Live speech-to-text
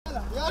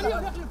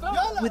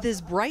With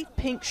his bright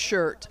pink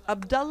shirt,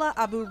 Abdullah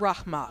Abu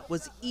Rahma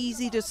was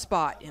easy to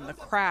spot in the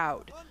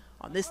crowd.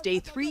 On this day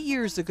 3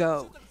 years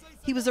ago,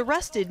 he was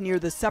arrested near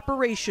the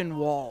separation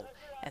wall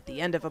at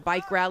the end of a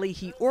bike rally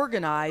he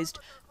organized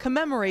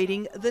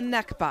commemorating the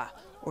Nakba,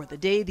 or the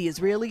day the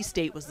Israeli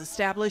state was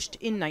established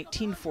in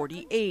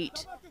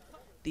 1948.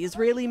 The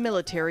Israeli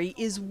military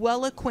is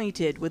well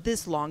acquainted with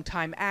this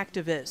longtime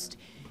activist.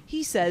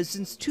 He says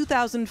since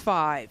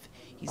 2005,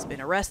 he's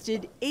been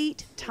arrested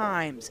 8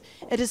 times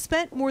and has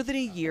spent more than a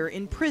year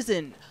in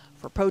prison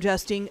for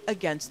protesting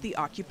against the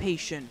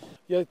occupation.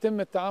 We are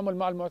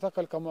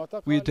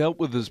dealt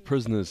with as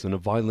prisoners in a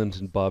violent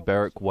and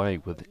barbaric way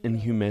with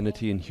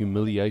inhumanity and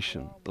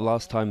humiliation. The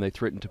last time they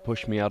threatened to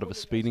push me out of a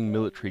speeding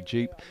military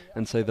jeep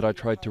and say that I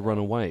tried to run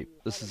away.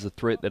 This is a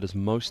threat that is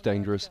most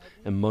dangerous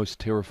and most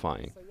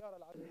terrifying.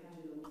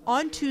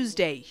 On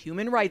Tuesday,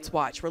 Human Rights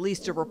Watch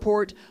released a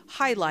report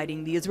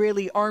highlighting the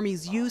Israeli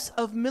army's use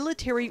of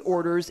military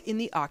orders in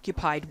the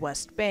occupied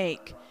West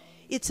Bank.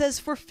 It says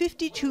for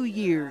 52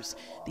 years,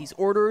 these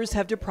orders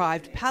have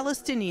deprived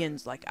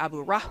Palestinians like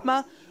Abu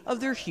Rahma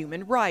of their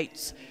human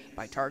rights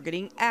by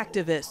targeting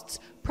activists,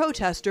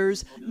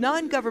 protesters,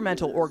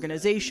 non-governmental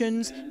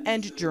organizations,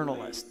 and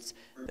journalists.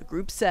 The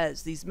group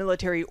says these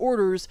military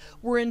orders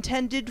were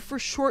intended for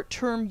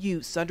short-term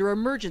use under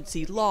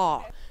emergency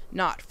law,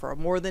 not for a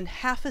more than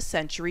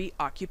half-a-century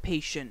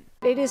occupation.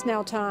 It is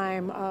now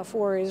time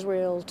for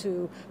Israel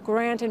to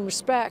grant and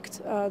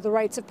respect the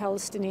rights of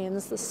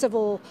Palestinians, the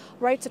civil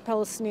rights of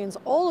Palestinians,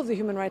 all of the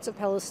human rights of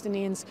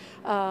Palestinians,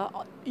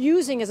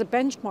 using as a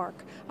benchmark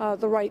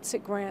the rights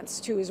it grants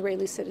to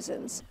Israeli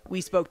citizens.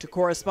 We spoke to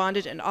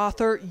correspondent and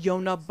author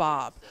Yonah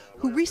Bob,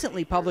 who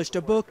recently published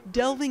a book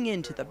delving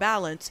into the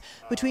balance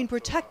between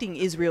protecting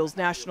Israel's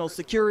national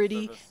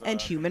security and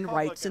human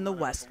rights in the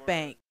West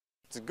Bank.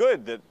 It's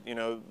good that,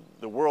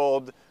 the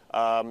world,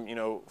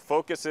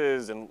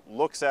 focuses and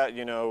looks at,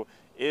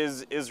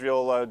 is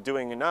Israel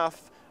doing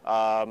enough?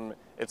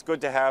 It's good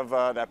to have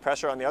that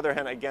pressure. On the other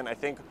hand, again, I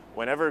think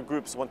whenever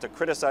groups want to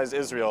criticize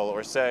Israel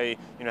or say,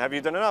 have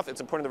you done enough? It's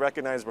important to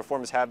recognize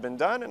reforms have been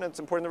done, and it's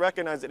important to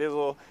recognize that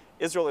Israel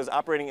is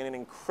operating in an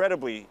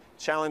incredibly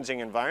challenging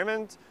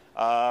environment,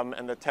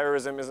 and that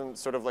terrorism isn't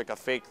sort of like a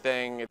fake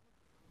thing.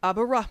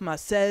 Abu Rahma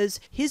says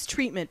his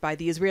treatment by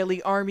the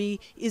Israeli army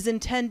is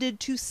intended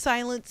to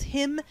silence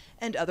him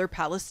and other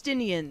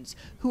Palestinians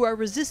who are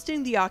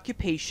resisting the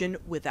occupation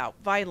without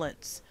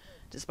violence.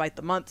 Despite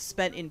the months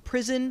spent in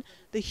prison,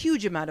 the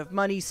huge amount of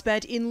money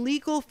spent in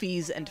legal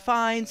fees and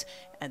fines,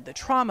 and the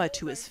trauma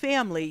to his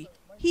family,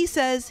 he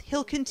says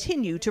he'll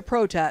continue to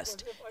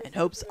protest and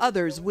hopes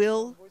others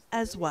will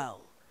as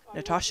well.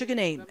 Natasha,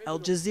 Ghoneim,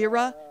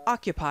 Jazeera,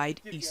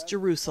 occupied East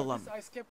Jerusalem.